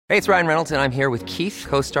Hey, it's Ryan Reynolds, and I'm here with Keith,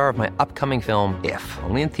 co-star of my upcoming film, If,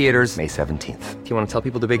 only in theaters May 17th. Do you want to tell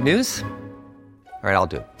people the big news? All right, I'll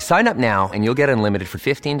do it. Sign up now and you'll get unlimited for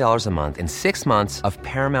 $15 a month and 6 months of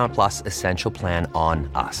Paramount Plus Essential Plan on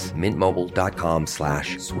us.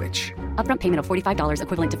 Mintmobile.com/switch. Upfront payment of $45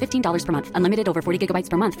 equivalent to $15 per month. Unlimited over 40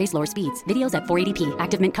 gigabytes per month. Face lower speeds. Videos at 480p.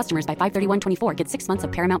 Active Mint customers by 531.24 get 6 months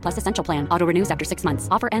of Paramount Plus Essential Plan. Auto renews after 6 months.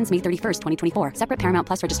 Offer ends May 31st, 2024. Separate Paramount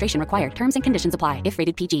Plus registration required. Terms and conditions apply if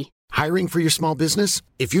rated PG. Hiring for your small business?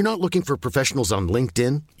 If you're not looking for professionals on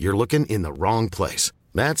LinkedIn, you're looking in the wrong place.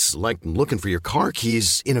 That's like looking for your car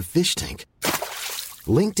keys in a fish tank.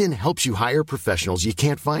 LinkedIn helps you hire professionals you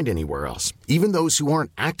can't find anywhere else, even those who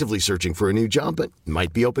aren't actively searching for a new job but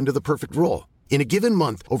might be open to the perfect role. In a given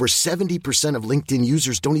month, over 70% of LinkedIn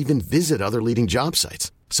users don't even visit other leading job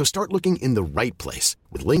sites. So start looking in the right place.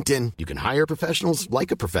 With LinkedIn, you can hire professionals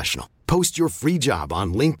like a professional. Post your free job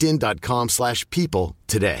on linkedin.com/people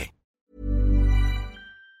today.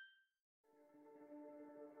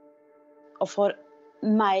 Og for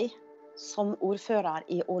meg som ordfører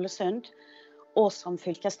i Ålesund og som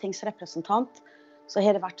fylkestingsrepresentant så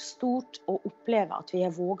har det vært stort å oppleve at vi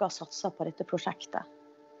har våget å satse på dette prosjektet.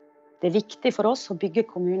 Det er viktig for oss å bygge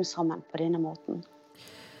kommunen sammen på denne måten.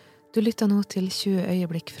 Du lytter nå til 20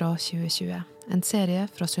 øyeblikk fra 2020, en serie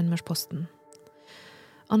fra Sunnmørsposten.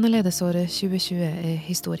 Annerledesåret 2020 er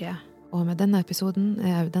historie, og med denne episoden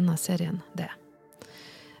er også denne serien det.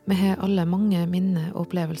 Vi har alle mange minner og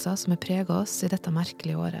opplevelser som har preget oss i dette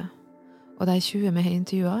merkelige året. Og de 20 vi har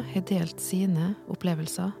intervjuet har delt sine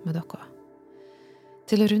opplevelser med dere.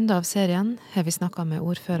 Til å runde av serien har vi snakket med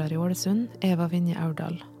ordfører i Ålesund, Eva Vinje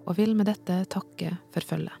Aurdal, og vil med dette takke for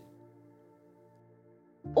følget.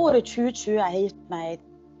 Året 2020 har gitt meg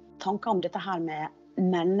tanker om dette her med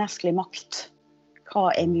menneskelig makt. Hva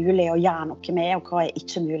er mulig å gjøre noe med, og hva er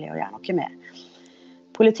ikke mulig å gjøre noe med.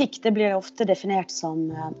 Politikk det blir ofte definert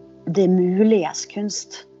som det muliges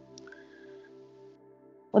kunst.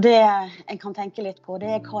 Og det en kan tenke litt på, det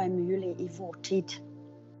er hva er mulig i vår tid.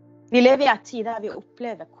 Vi lever i en tid der vi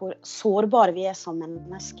opplever hvor sårbare vi er som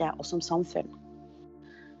mennesker og som samfunn.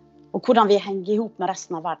 Og hvordan vi henger ihop med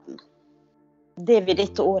resten av verden. Det vi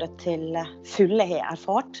dette året til fulle har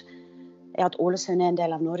erfart, er at Ålesund er en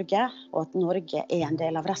del av Norge, og at Norge er en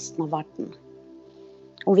del av resten av verden.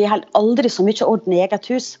 Og vi har aldri så mye orden i eget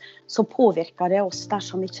hus, så påvirker det oss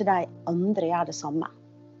dersom ikke de andre gjør det samme.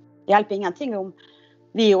 Det hjelper ingenting om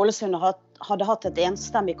vi i Ålesund hadde hatt et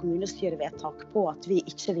enstemmig kommunestyrevedtak på at vi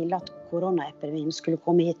ikke ville at koronaepidemien skulle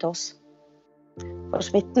komme hit til oss. For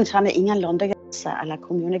smitten kjenner ingen landegrense eller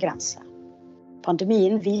kommunegrense.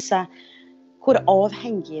 Pandemien viser hvor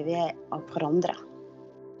avhengige vi er av hverandre.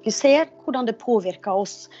 Vi ser hvordan det påvirker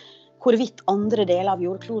oss, hvorvidt andre deler av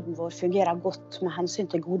jordkloden vår fungerer godt med hensyn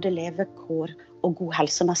til gode levekår og god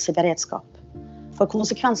helsemessig beredskap. For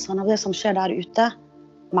konsekvensene av det som skjer der ute,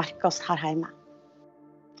 merkes her hjemme.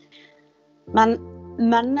 Men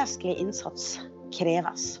menneskelig innsats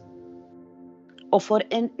kreves. Og for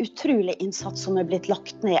en utrolig innsats som er blitt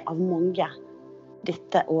lagt ned av mange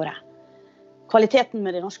dette året. Kvaliteten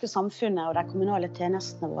med det norske samfunnet og de kommunale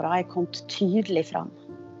tjenestene våre er kommet tydelig fram.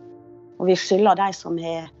 Og vi skylder de som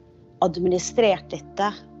har administrert dette,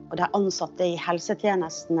 og de ansatte i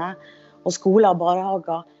helsetjenestene og skoler og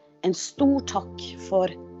barnehager, en stor takk for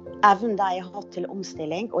evnen de har hatt til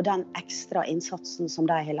omstilling og den ekstra innsatsen som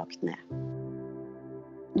de har lagt ned.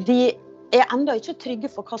 Vi er enda ikke trygge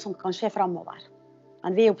for hva som kan skje fremover,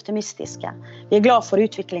 men vi er optimistiske. Vi er glad for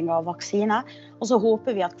utviklingen av vaksiner, og så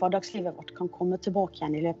håper vi at hverdagslivet vårt kan komme tilbake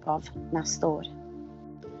igjen i løpet av neste år.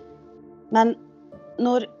 Men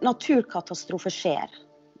når naturkatastrofer skjer,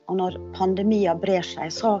 og når pandemier brer seg,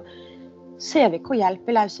 så ser vi hvor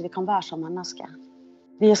hjelpeløse vi kan være som mennesker.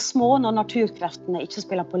 Vi er små når naturkreftene ikke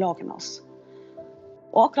spiller på lag med oss.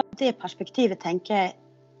 Og akkurat det perspektivet tenker jeg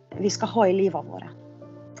vi skal ha i livet våre.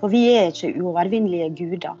 For vi er ikke uovervinnelige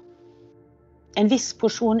guder. En viss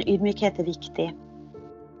porsjon ydmykhet er viktig.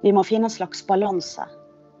 Vi må finne en slags balanse.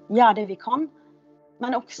 Gjøre det vi kan,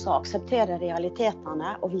 men også akseptere realitetene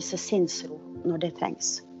og vise sinnsro når det trengs.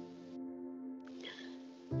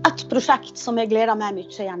 Et prosjekt som jeg gleder meg mye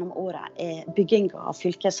gjennom året er byggingen av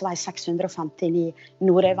fylkesvei 659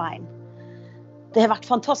 Nordøyveien. Det har vært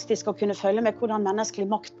fantastisk å kunne følge med hvordan menneskelig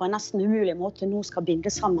makt på en nesten umulig måte nå skal binde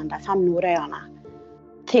sammen de 5 Nordøyene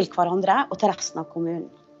til hverandre og til resten av kommunen.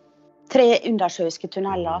 3 undersjøiske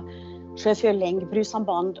tunneler, sjøfylling,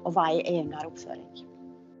 brusamband og vei er under oppføring.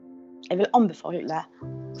 Jeg vil anbefale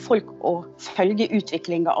folk å følge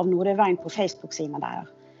utviklingen av Nordøyveien på Facebook-siden der.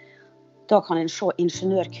 Da kan en se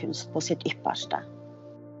ingeniørkunst på sitt ypperste.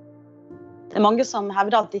 Det er mange som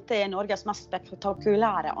hevder at dette er Norges mest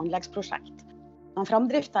spektakulære anleggsprosjekt. Men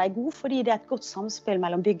framdriften er god fordi det er et godt samspill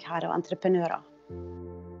mellom byggherrer og entreprenører.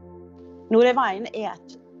 Nordøyveien er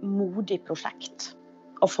et modig prosjekt.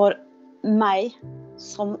 Og for meg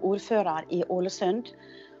som ordfører i Ålesund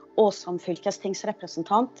og som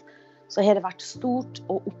fylkestingsrepresentant, så har det vært stort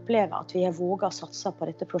å oppleve at vi har våget å satse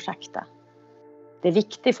på dette prosjektet. Det er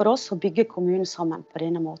viktig for oss å bygge kommunen sammen på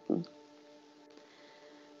denne måten.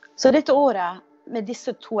 Så dette året med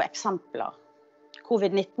disse 2 eksempler,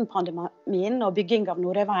 covid-19-pandemien og bygging av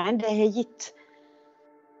Nordøyveien, det har gitt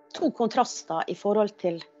 2 kontraster i forhold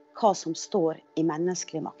til hva som står i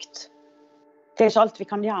menneskelig makt. Det er ikke alt vi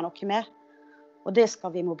kan gjøre noe med, og det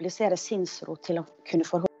skal vi mobilisere sinnsro til å kunne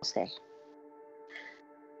forholde oss til.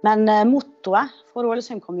 Men mottoet for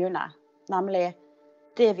Ålesund kommune, nemlig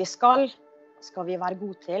det vi skal vi være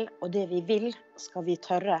gode til, og det vi vil skal vi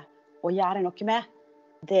tørre å gjøre noe med,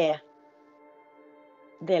 det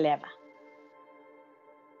lever.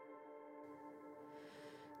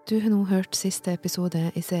 Du har nå hørt siste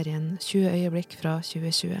episode i serien 20 øyeblikk fra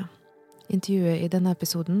 2020. Intervjuet i denne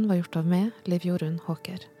episoden var gjort av meg, Liv Jorunn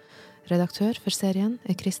Håker. Redaktør for serien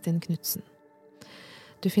er Kristin Knudsen.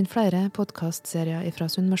 Du finner flere podcastserier fra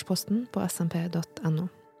Sunnmørsposten på smp.no.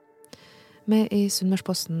 Vi i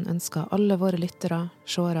Sunnmørsposten ønsker alle våre lyttere,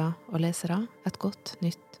 seere og lesere et godt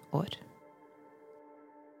nytt år.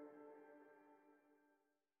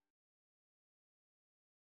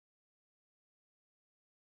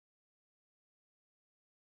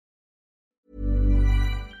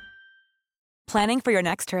 Planning for your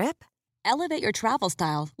next trip? Elevate your travel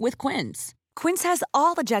style with Quince. Quince has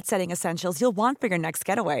all the jet-setting essentials you'll want for your next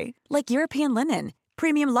getaway, like European linen,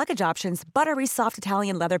 premium luggage options, buttery soft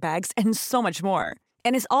Italian leather bags, and so much more.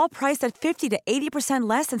 And is all priced at 50 to 80%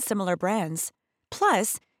 less than similar brands.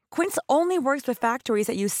 Plus, Quince only works with factories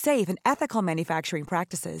that use safe and ethical manufacturing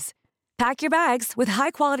practices. Pack your bags with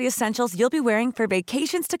high-quality essentials you'll be wearing for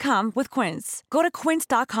vacations to come with Quince. Go to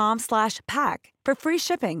quince.com/pack for free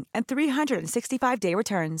shipping and 365-day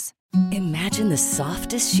returns. Imagine the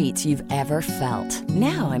softest sheets you've ever felt.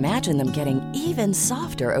 Now imagine them getting even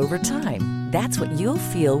softer over time. That's what you'll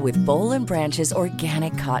feel with Boll & Branch's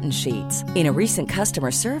organic cotton sheets. In a recent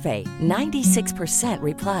customer survey, 96%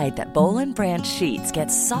 replied that Boll & Branch sheets get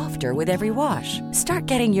softer with every wash. Start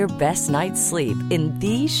getting your best night's sleep in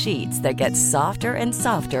these sheets that get softer and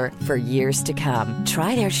softer for years to come.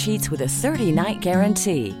 Try their sheets with a 30-night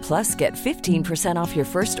guarantee. Plus, get 15% off your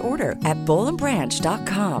first order at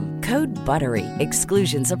bollandbranch.com. Code BUTTERY.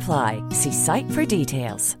 Exclusions apply. See site for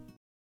details.